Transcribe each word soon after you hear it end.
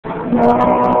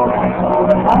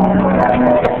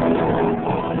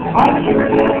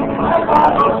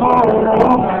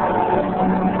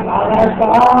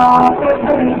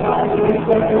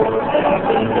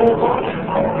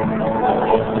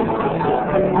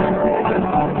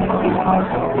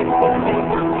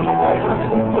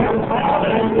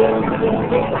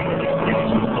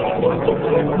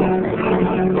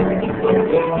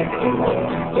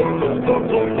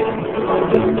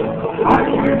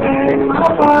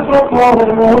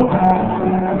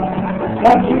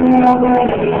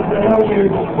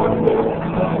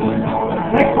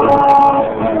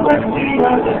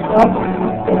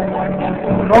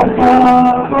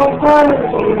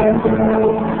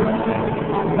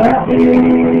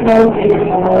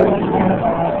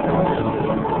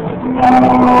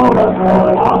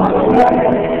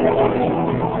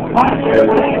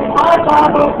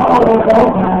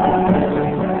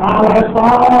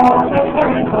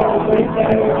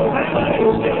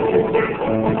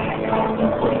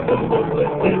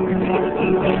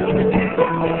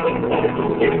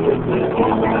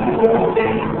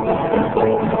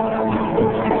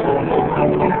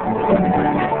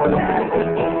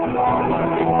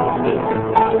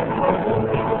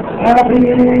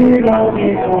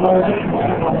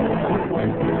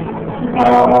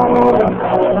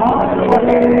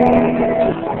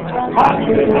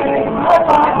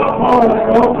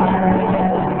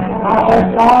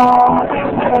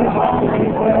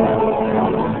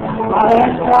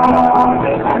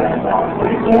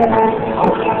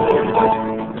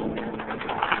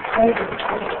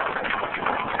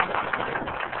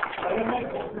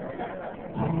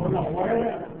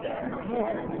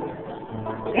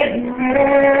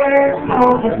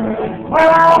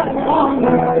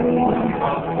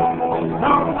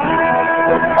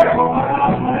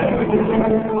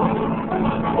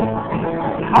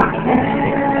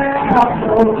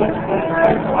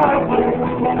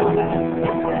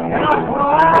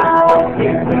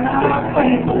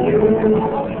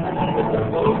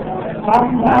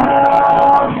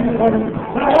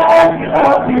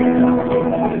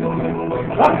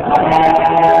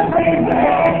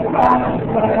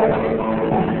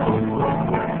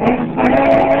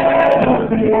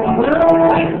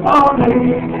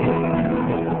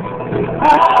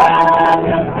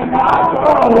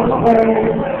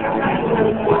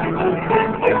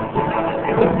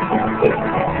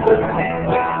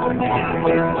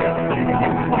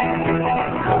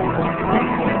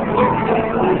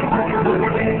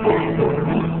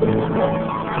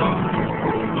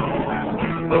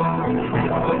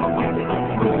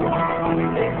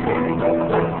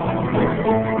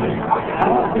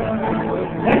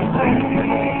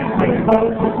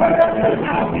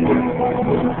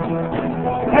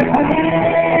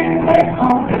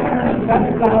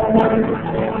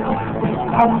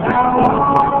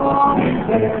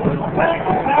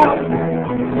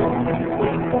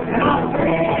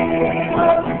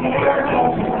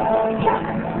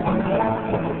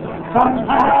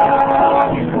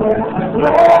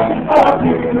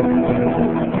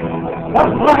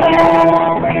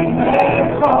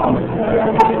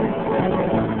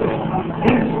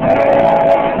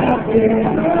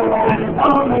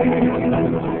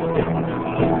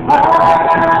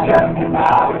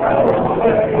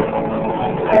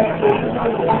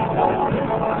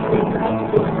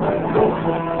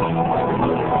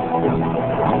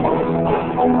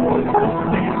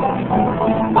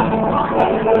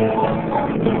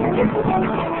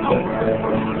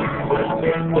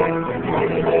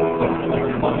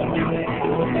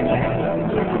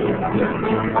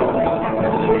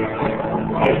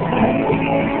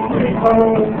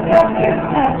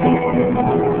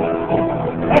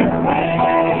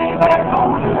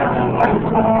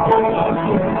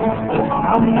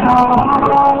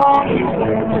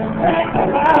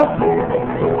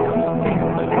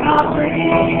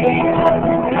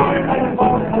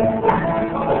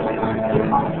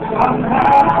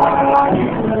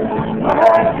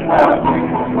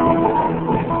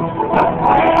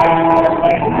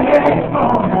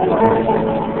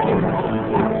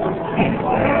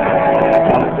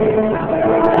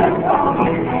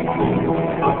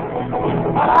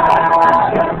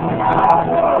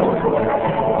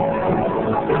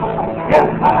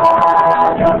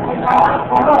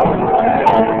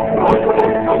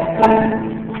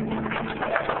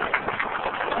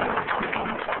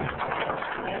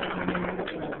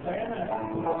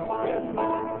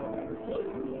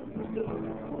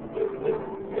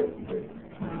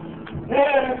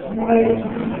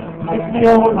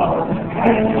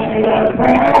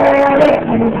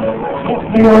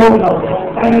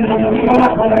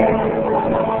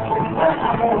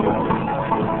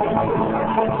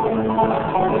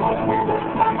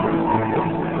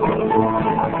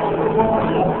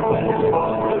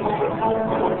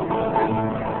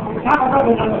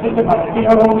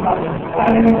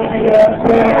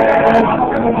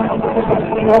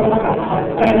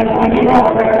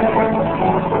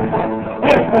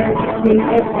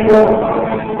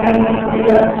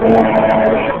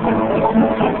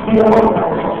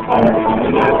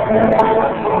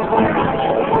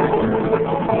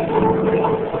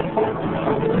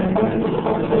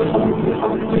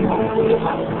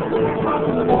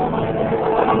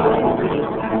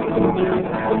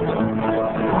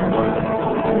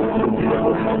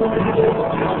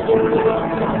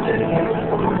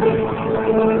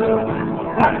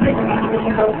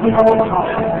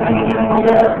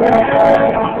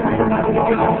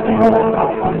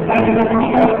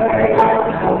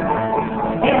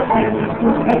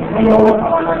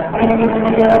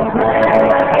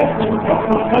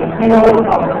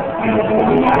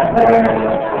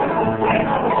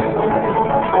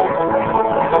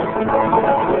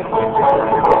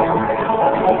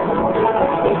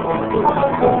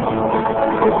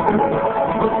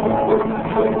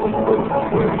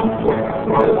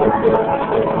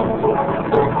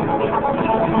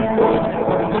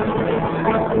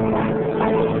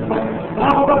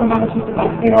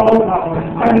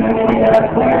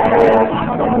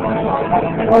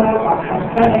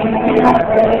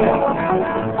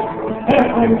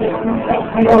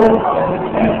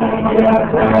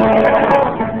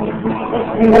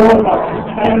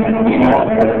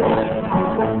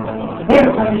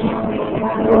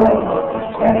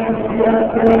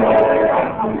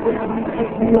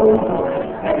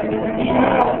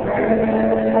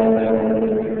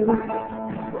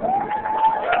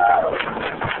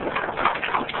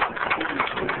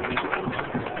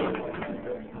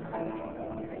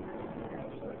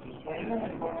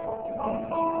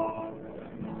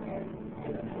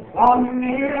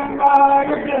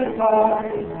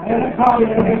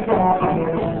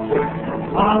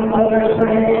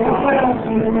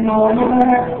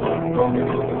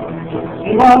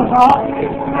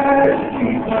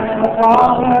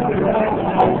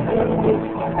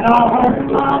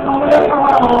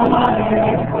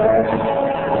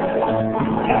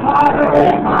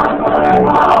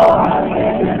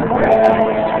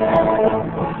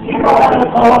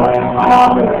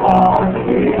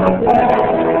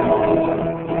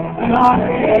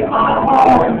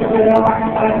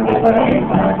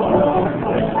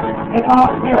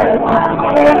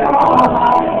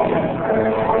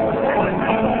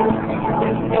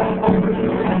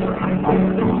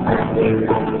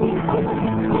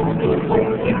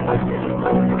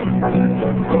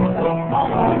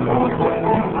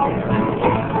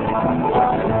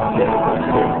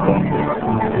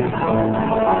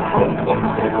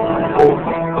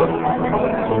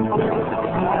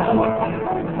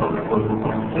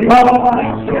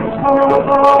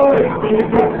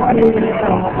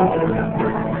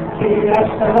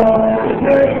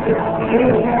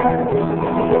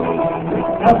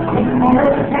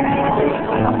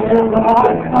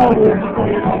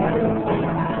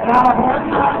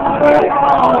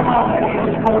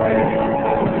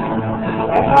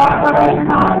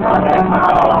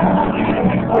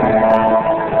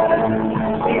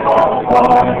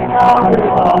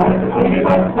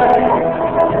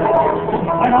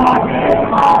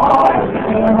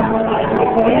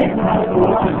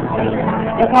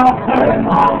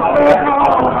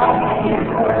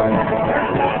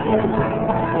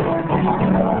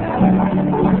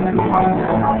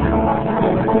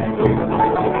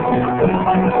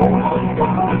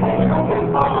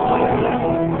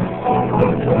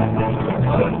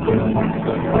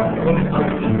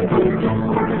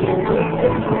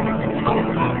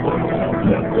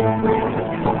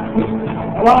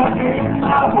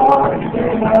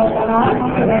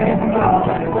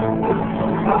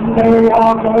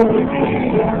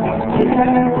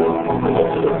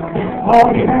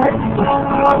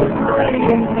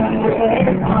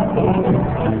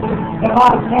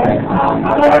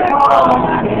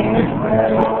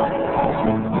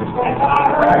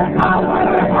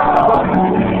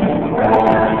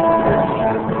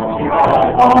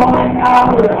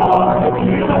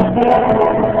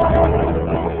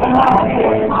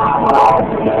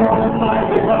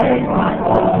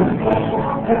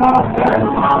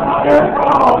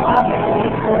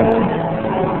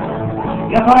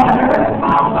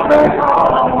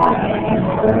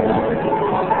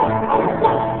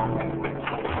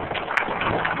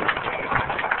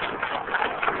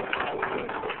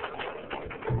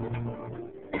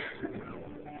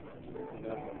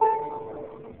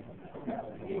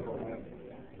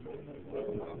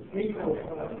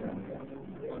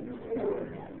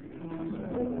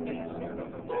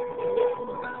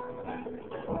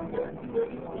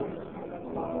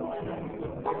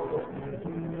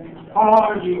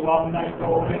Are you on that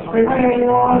golden freeway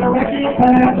or the rickety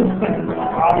path of sin?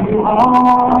 Are you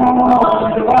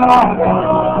on the rock?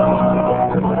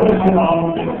 It's a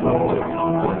long road.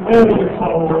 It's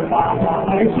so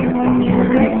makes you when you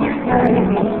reach your grave.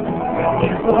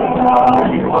 Are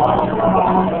you on the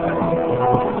rock?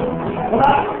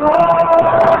 That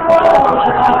road,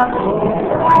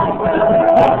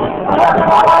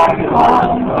 are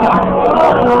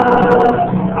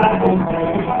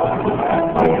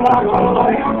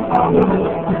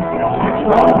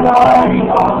you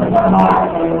on the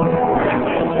rock?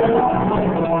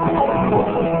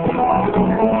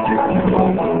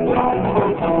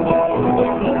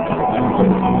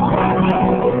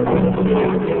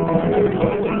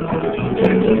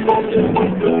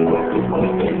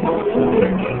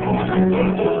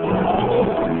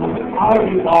 Are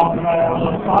you on the rail?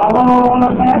 Follow the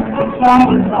message on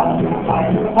the side.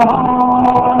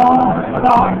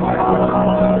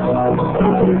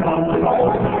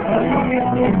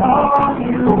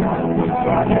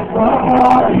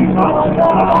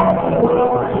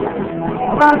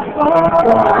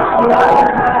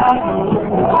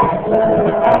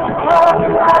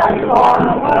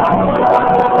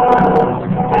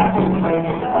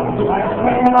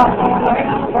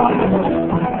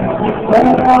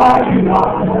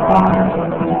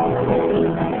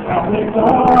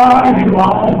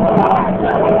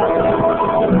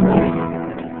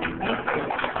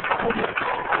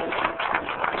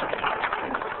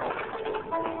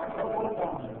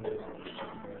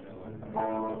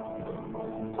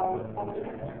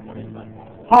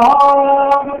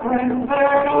 All the friends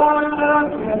there on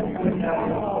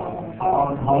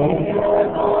home,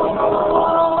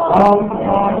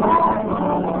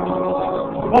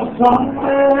 but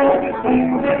someday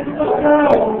things in the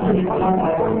world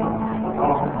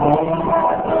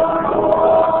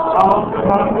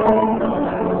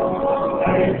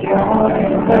they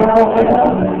join their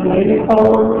heavenly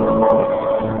fold,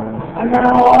 and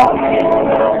they're walking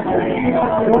the streets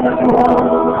of the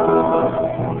world.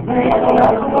 They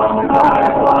just one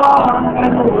by one,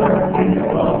 and the working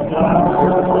will down.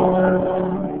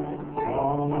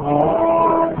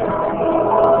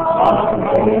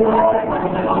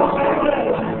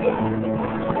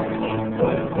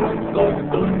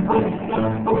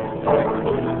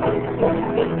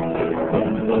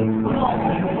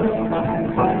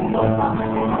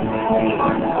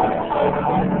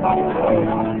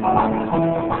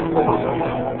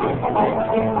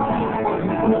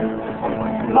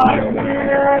 Like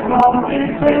we're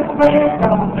coming, we're coming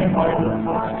home.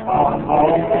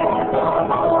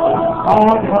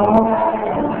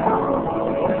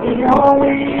 The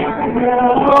only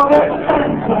girl that's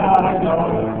inside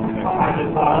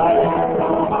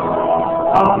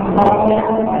I'm home.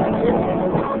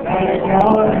 They're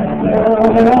going to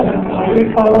heavenly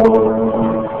fold,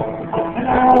 and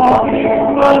they're walking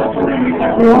the streets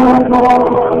of your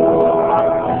world.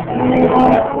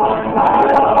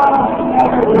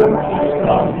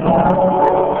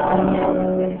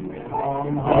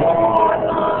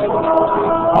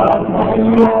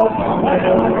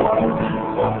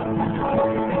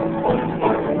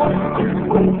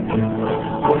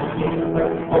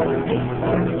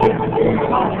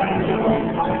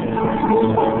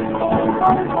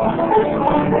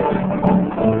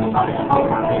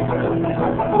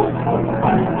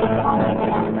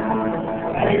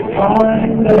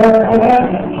 Going their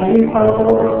heavenly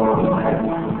fold,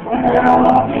 and they're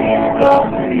walking the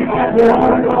streets of your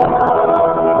world.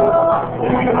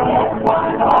 They're going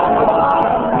one by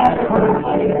one, and the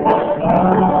mercy will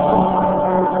come.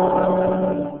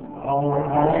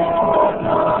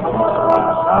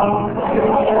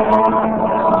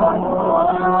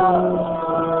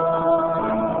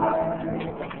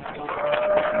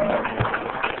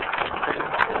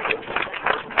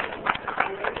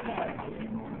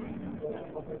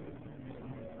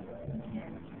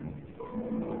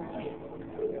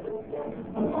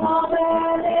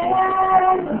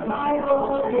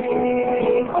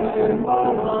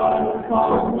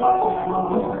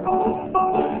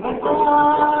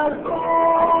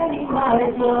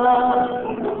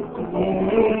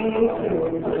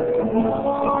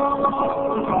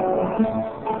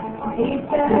 He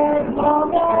said, "Well,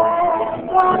 that's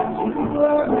what you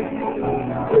were,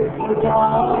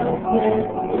 darkness,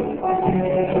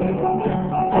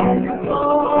 and the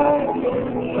Lord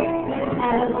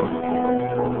and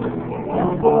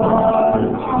the Lord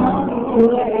on the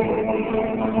way."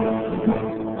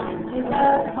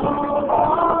 That whole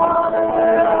water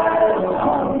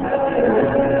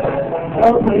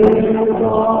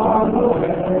on the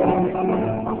way.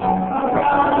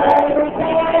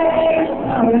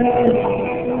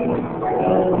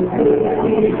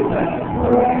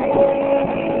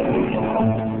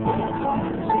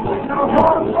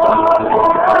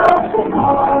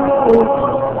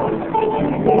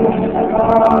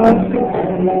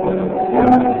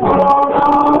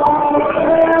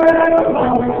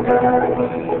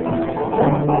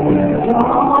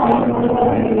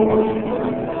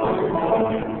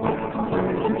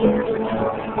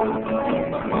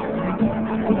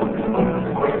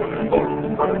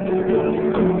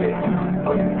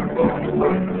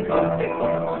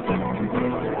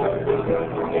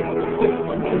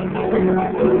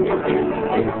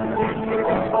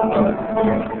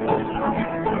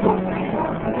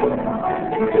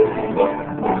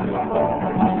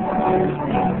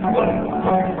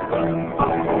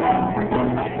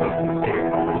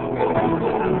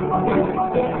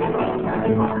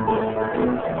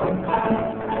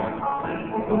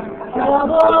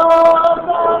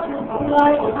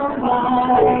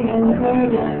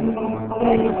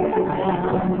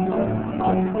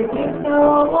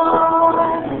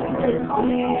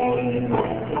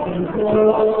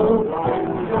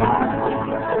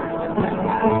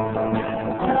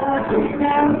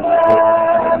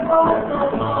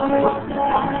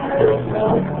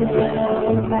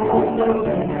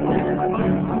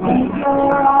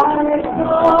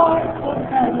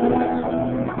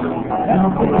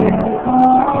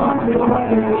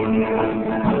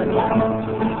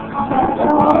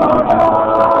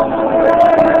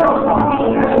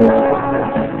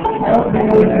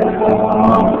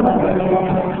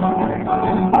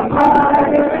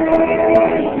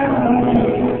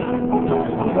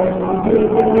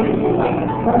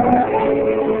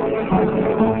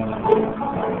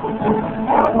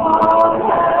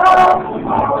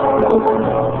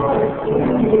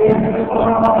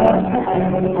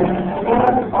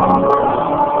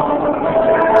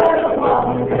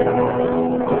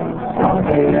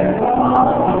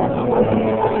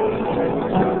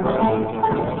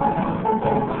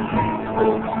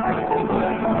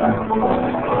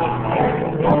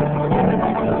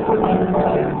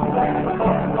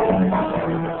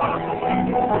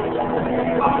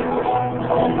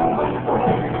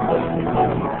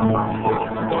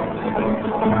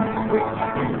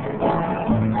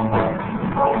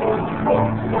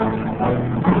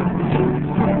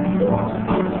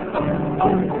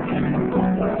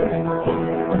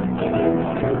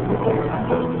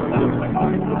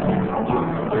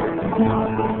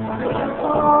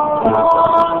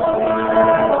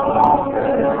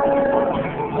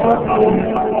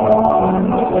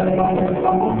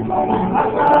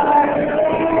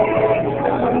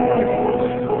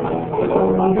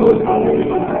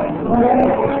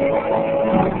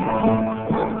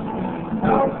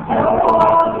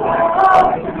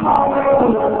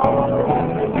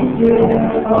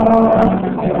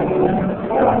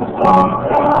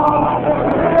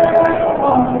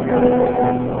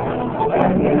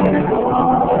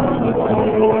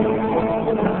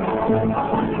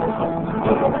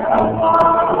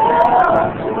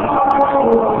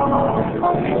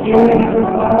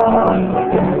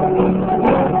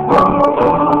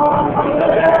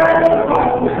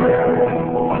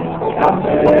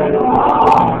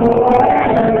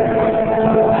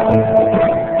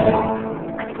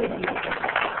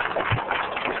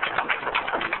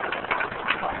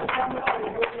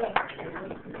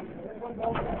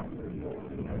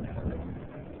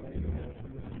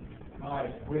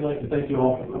 We'd like to thank you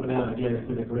all for coming out again. It's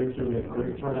been a great show. We had a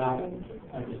great turnout.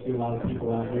 I can see a lot of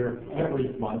people out here every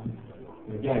month.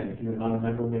 And again, if you're not a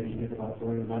member, maybe think about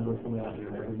joining a member, coming out here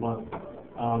every month.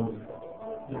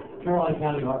 The Caroline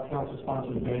County Arts Council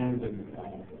sponsors bands, and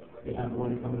they have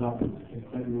one coming up in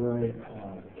February.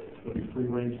 There'll be free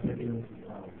range picking.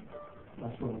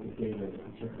 That's what we gave it.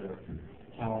 We check the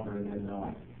calendar, and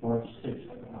then March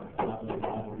 6th, not really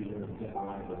live, will be there to get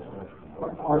live.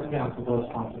 So Arts Council does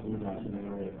sponsor bluegrass in the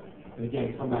area. And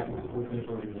again, come back to the bluegrass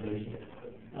organization.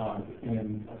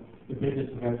 And the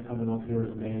biggest event coming up here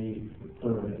is May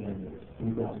 3rd, and it's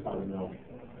bluegrass by the mill.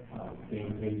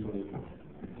 Dave Paisley,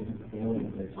 the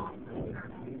alien visit,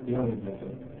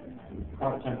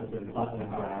 Clark Templeton, Platinum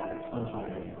Brown,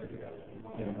 Sunshine,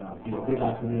 and be a big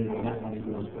opportunity, and that money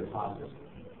goes for the hospice.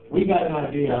 We got an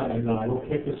idea, and we'll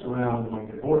kick this around among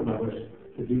the board members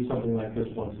to do something like this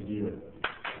once a year.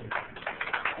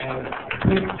 And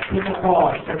pick a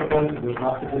cause, pick a bunch. There's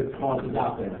lots of good causes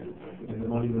out there, and the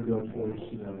money would go towards,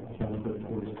 and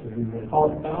we would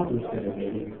call it Founders Day,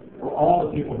 maybe, for all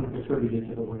the people who contributed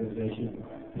to the organization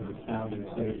in its founding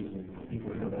stages, and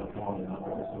people who have been involved in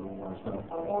all this and more. So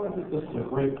this is a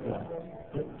great turnout.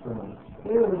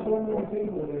 There are so many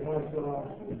people that have,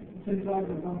 since I've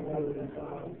been coming out of this,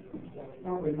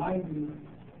 probably 96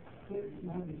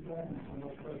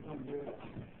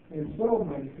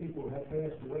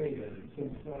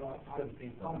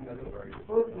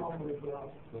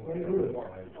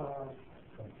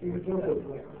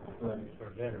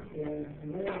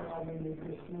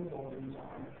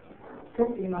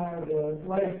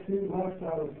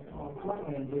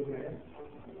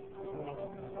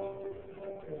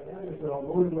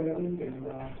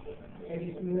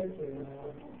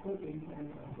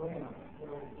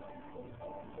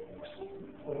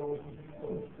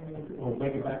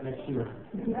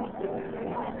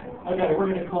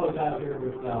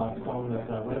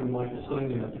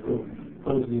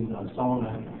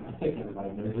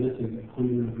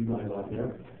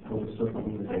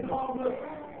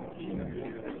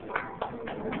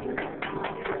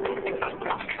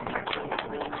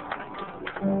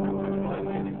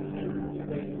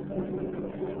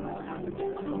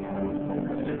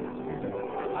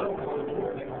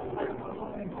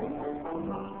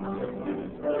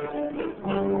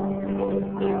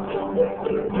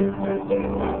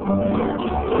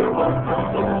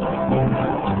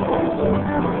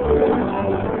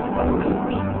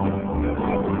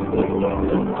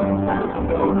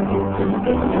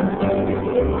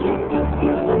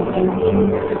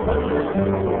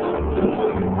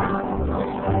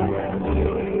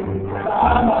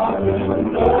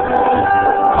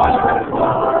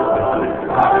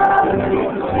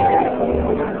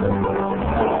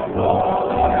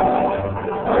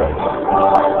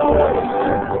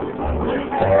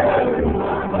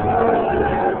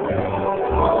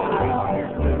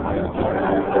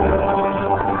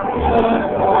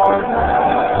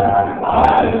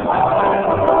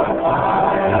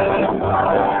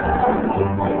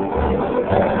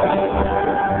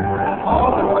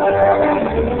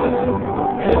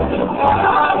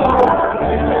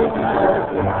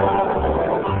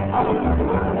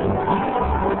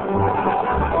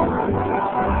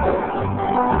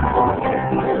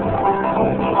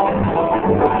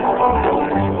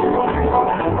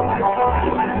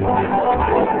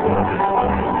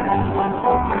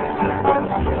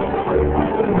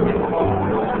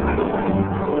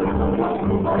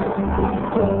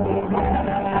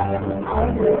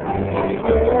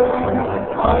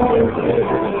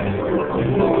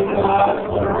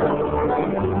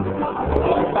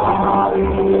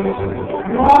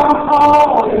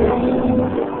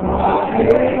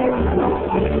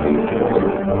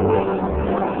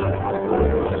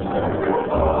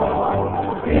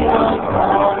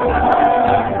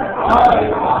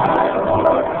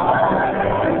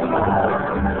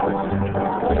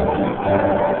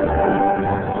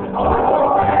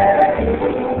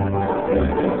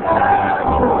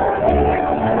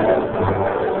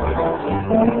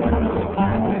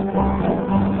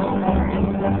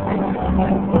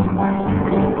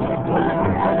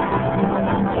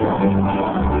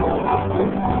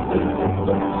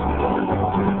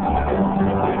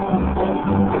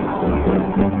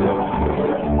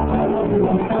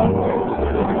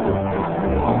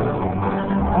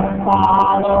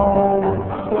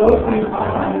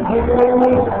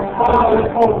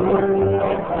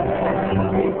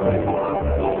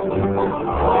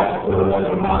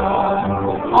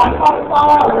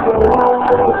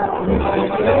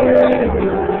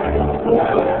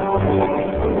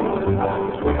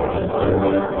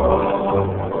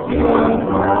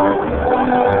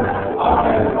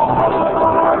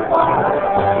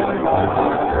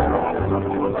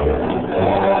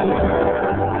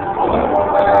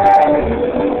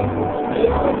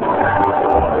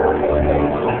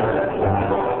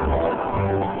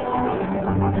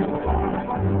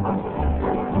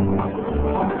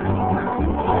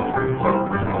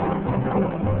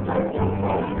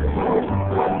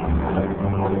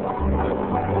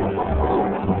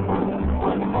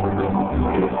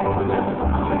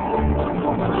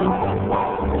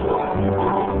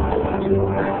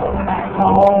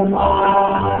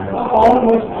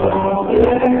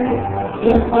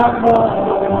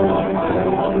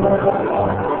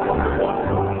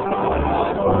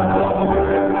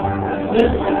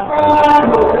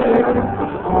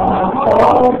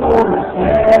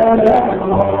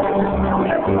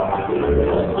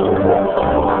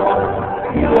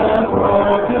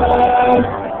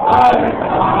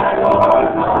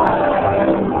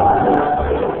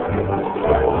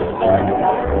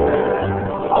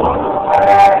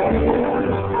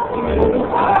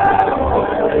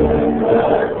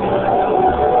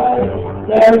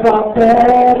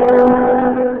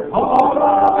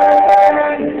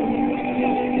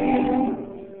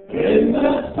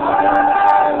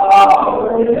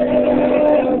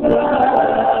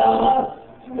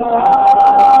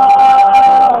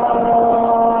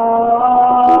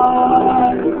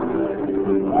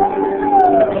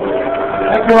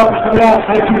 back here up and come out.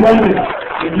 Thank you, Lenny.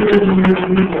 And years and years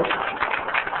and years.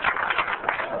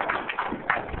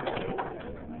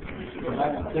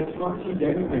 Next month,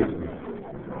 David Baker.